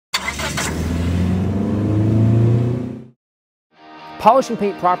Polishing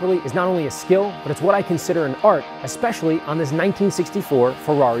paint properly is not only a skill, but it's what I consider an art, especially on this 1964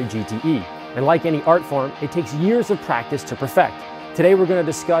 Ferrari GTE. And like any art form, it takes years of practice to perfect. Today we're going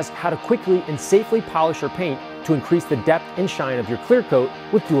to discuss how to quickly and safely polish your paint to increase the depth and shine of your clear coat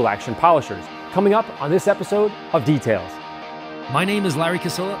with dual action polishers. Coming up on this episode of Details. My name is Larry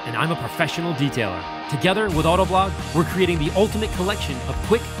Kosilla and I'm a professional detailer. Together with Autoblog, we're creating the ultimate collection of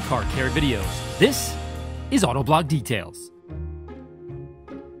quick car care videos. This is Autoblog Details.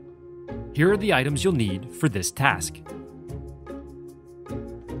 Here are the items you'll need for this task.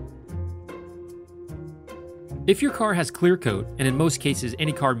 If your car has clear coat, and in most cases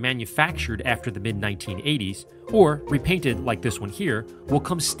any car manufactured after the mid-1980s, or repainted like this one here, will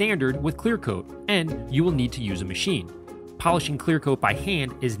come standard with clear coat, and you will need to use a machine. Polishing clear coat by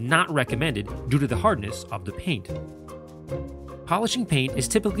hand is not recommended due to the hardness of the paint. Polishing paint is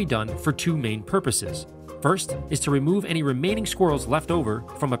typically done for two main purposes. First is to remove any remaining swirls left over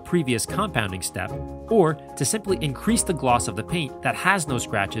from a previous compounding step, or to simply increase the gloss of the paint that has no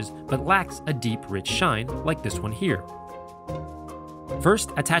scratches but lacks a deep, rich shine like this one here.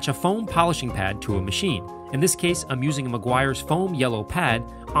 First, attach a foam polishing pad to a machine. In this case, I'm using a Meguiar's foam yellow pad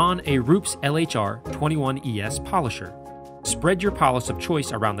on a Rupes LHR 21ES polisher. Spread your polish of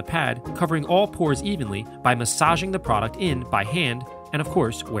choice around the pad, covering all pores evenly by massaging the product in by hand and, of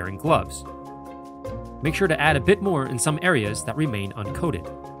course, wearing gloves. Make sure to add a bit more in some areas that remain uncoated.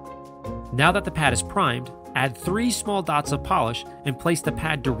 Now that the pad is primed, add 3 small dots of polish and place the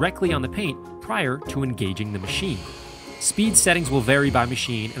pad directly on the paint prior to engaging the machine. Speed settings will vary by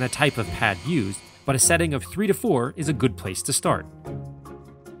machine and the type of pad used, but a setting of 3 to 4 is a good place to start.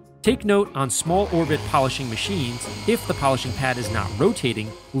 Take note on small orbit polishing machines, if the polishing pad is not rotating,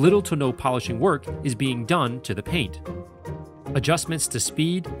 little to no polishing work is being done to the paint. Adjustments to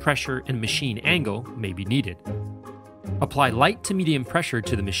speed, pressure, and machine angle may be needed. Apply light to medium pressure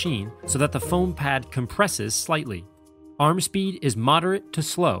to the machine so that the foam pad compresses slightly. Arm speed is moderate to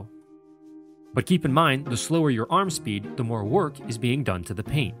slow. But keep in mind, the slower your arm speed, the more work is being done to the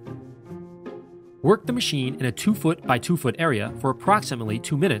paint. Work the machine in a 2 foot by 2 foot area for approximately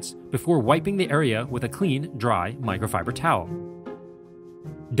 2 minutes before wiping the area with a clean, dry microfiber towel.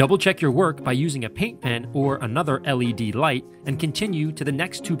 Double check your work by using a paint pen or another LED light and continue to the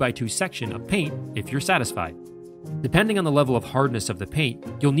next 2 by 2 section of paint if you're satisfied. Depending on the level of hardness of the paint,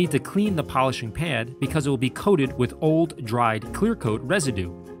 you'll need to clean the polishing pad because it will be coated with old, dried clear coat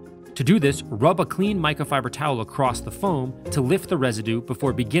residue. To do this, rub a clean microfiber towel across the foam to lift the residue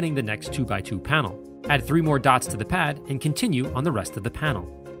before beginning the next 2 by 2 panel. Add 3 more dots to the pad and continue on the rest of the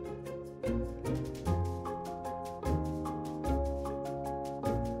panel.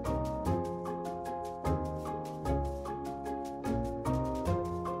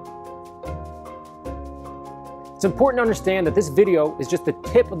 It's important to understand that this video is just the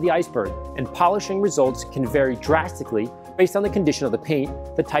tip of the iceberg, and polishing results can vary drastically based on the condition of the paint,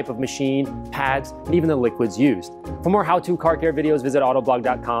 the type of machine, pads, and even the liquids used. For more how-to car care videos, visit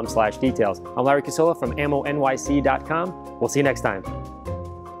autoblog.com/details. I'm Larry Kosilla from ammonyc.com. We'll see you next time.